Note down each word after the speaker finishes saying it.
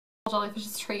Jellyfish,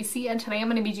 is Tracy, and today I'm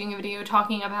going to be doing a video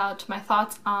talking about my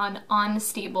thoughts on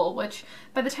Unstable, which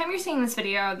by the time you're seeing this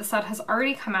video, the set has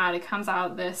already come out. It comes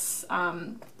out this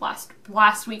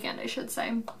last weekend, I should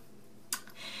say.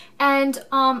 And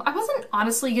I wasn't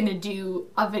honestly going to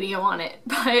do a video on it,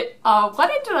 but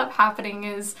what ended up happening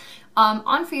is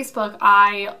on Facebook,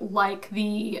 I like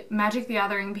the Magic the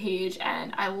Gathering page,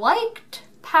 and I liked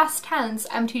past tense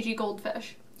MTG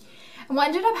Goldfish. And what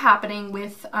ended up happening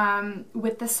with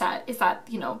the set is that,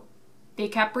 you know, they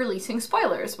kept releasing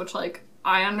spoilers, which, like,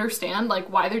 I understand,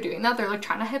 like, why they're doing that. They're, like,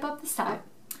 trying to hype up the set.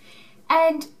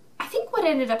 And I think what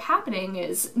ended up happening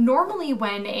is normally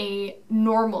when a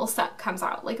normal set comes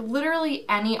out, like literally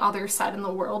any other set in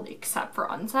the world except for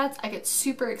unsets, I get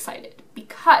super excited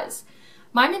because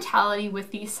my mentality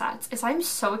with these sets is I'm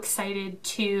so excited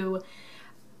to,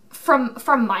 from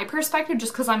my perspective,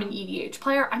 just because I'm an EDH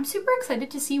player, I'm super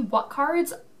excited to see what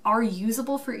cards are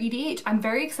usable for EDH. I'm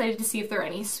very excited to see if there are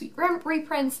any sweet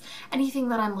reprints, anything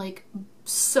that I'm like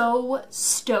so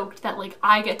stoked that like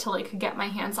I get to like get my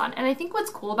hands on. And I think what's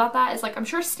cool about that is like I'm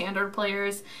sure standard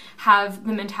players have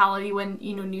the mentality when,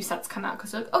 you know, new sets come out,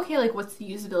 because they're like, okay, like what's the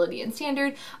usability in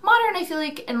standard? Modern, I feel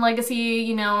like, and Legacy,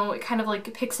 you know, it kind of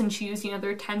like picks and choose, you know,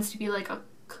 there tends to be like a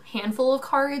handful of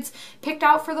cards picked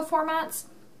out for the formats.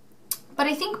 But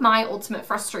I think my ultimate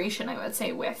frustration, I would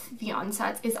say, with the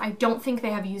unsets is I don't think they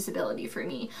have usability for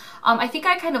me. I think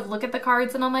I kind of look at the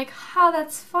cards and I'm like, ha,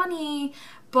 that's funny,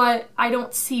 but I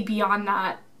don't see beyond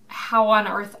that how on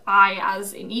earth I,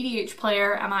 as an EDH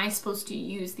player, am I supposed to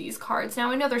use these cards. Now,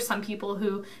 I know there's some people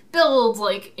who build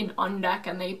like an undeck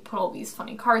and they put all these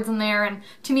funny cards in there, and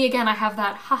to me, again, I have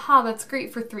that, haha, that's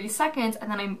great for 3 seconds, and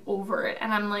then I'm over it,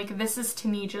 and I'm like, this is to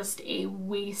me just a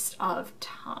waste of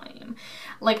time.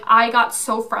 Like, I got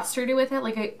so frustrated with it,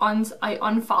 like I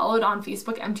unfollowed on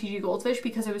Facebook MTG Goldfish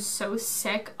because I was so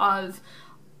sick of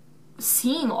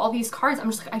seeing all these cards. I'm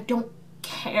just like, I don't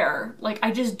care. Like,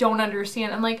 I just don't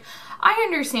understand. And like, I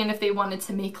understand if they wanted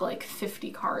to make like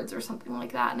 50 cards or something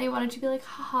like that, and they wanted to be like,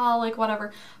 haha, like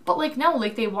whatever. But like, no,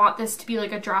 like they want this to be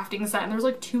like a drafting set, and there's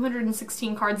like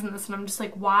 216 cards in this, and I'm just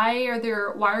like, why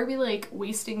are we like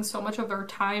wasting so much of our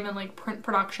time and like print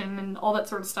production and all that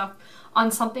sort of stuff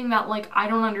on something that like I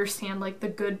don't understand. Like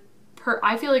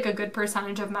I feel like a good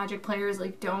percentage of Magic players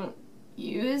like don't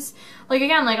use. Like,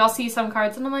 again, like I'll see some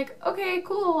cards and I'm like, okay,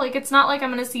 cool, like it's not like I'm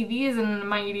gonna see these in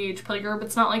my EDH play group.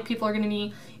 It's not like people are gonna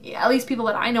be, at least people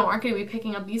that I know, aren't gonna be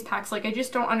picking up these packs. Like, I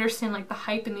just don't understand like the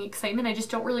hype and the excitement. I just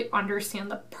don't really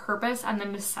understand the purpose and the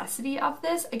necessity of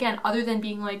this, again, other than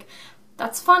being like,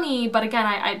 that's funny. But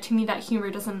again, to me that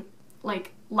humor doesn't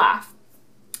like laugh.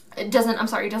 It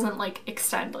doesn't like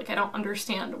extend. Like, I don't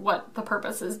understand what the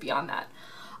purpose is beyond that.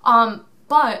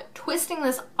 But twisting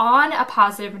this on a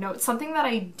positive note, something that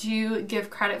I do give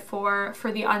credit for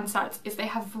the unsets is they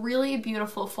have really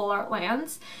beautiful full art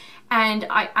lands, and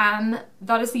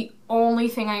that is the only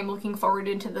thing I'm looking forward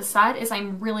into the set, is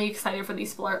I'm really excited for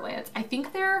these full art lands. I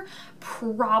think they're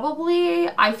probably,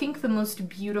 the most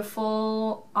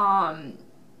beautiful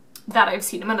that I've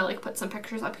seen. I'm gonna like put some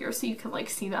pictures up here so you can like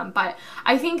see them, but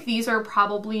I think these are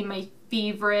probably my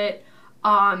favorite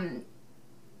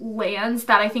lands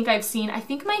that I think I've seen. I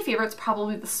think my favorite's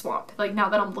probably the swamp, like now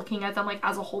that I'm looking at them like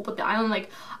as a whole, but the island, like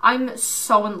I'm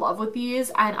so in love with these,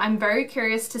 and I'm very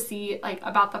curious to see like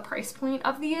about the price point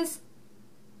of these,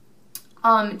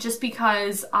 just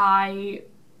because I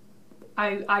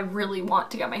really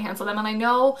want to get my hands on them. And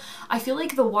I feel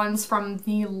like the ones from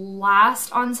the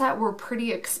last onset were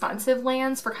pretty expensive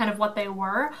lands for kind of what they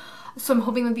were. So I'm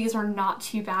hoping that these are not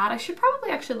too bad. I should probably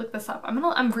actually look this up.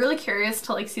 I'm really curious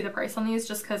to like see the price on these,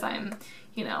 just because I'm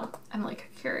like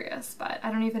curious, but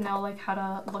I don't even know like how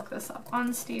to look this up.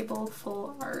 Unstable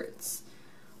full arts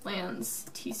lands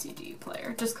TCG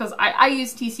player, just because I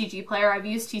use TCG player. I've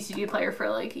used TCG player for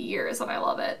like years and I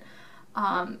love it.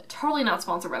 Totally not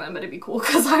sponsored by them, but it'd be cool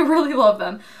because I really love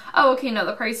them. Oh, okay, no,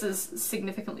 the price is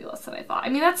significantly less than I thought. I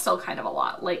mean, that's still kind of a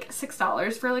lot, like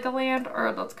 $6 for like a land,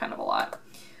 or that's kind of a lot.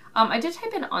 I did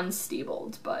type in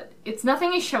unstabled, but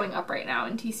nothing is showing up right now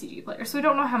in TCG player, so I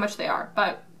don't know how much they are,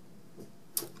 but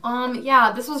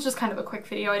yeah, this was just kind of a quick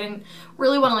video. I didn't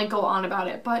really want to like go on about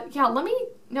it, but yeah, let me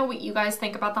know what you guys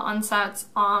think about the unsets.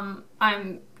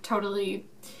 I'm totally,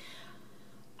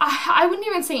 I wouldn't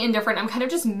even say indifferent. I'm kind of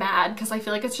just mad because I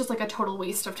feel like it's just like a total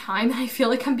waste of time, and I feel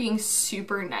like I'm being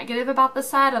super negative about the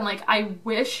set, and like I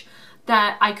wish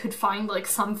that I could find like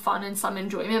some fun and some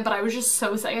enjoyment, but I was just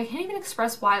so sick. I can't even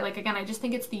express why. Like, again, I just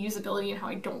think it's the usability and how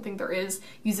I don't think there is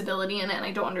usability in it, and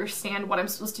I don't understand what I'm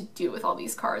supposed to do with all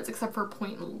these cards except for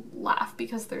point and laugh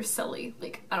because they're silly.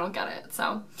 Like, I don't get it.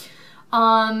 So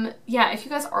Yeah, if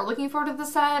you guys are looking forward to the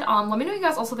set, let me know what you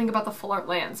guys also think about the full art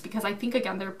lands, because I think,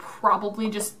 again, they're probably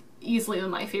just easily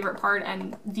my favorite part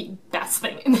and the best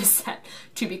thing in this set,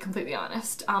 to be completely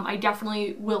honest. I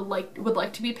definitely would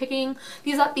like to be picking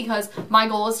these up, because my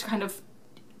goal is to kind of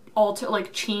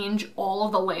change all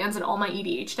of the lands in all my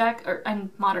EDH deck,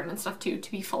 and modern and stuff too,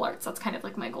 to be full arts. That's kind of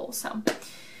like my goal. So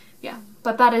yeah,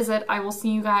 but that is it. I will see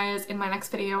you guys in my next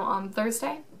video on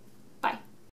Thursday.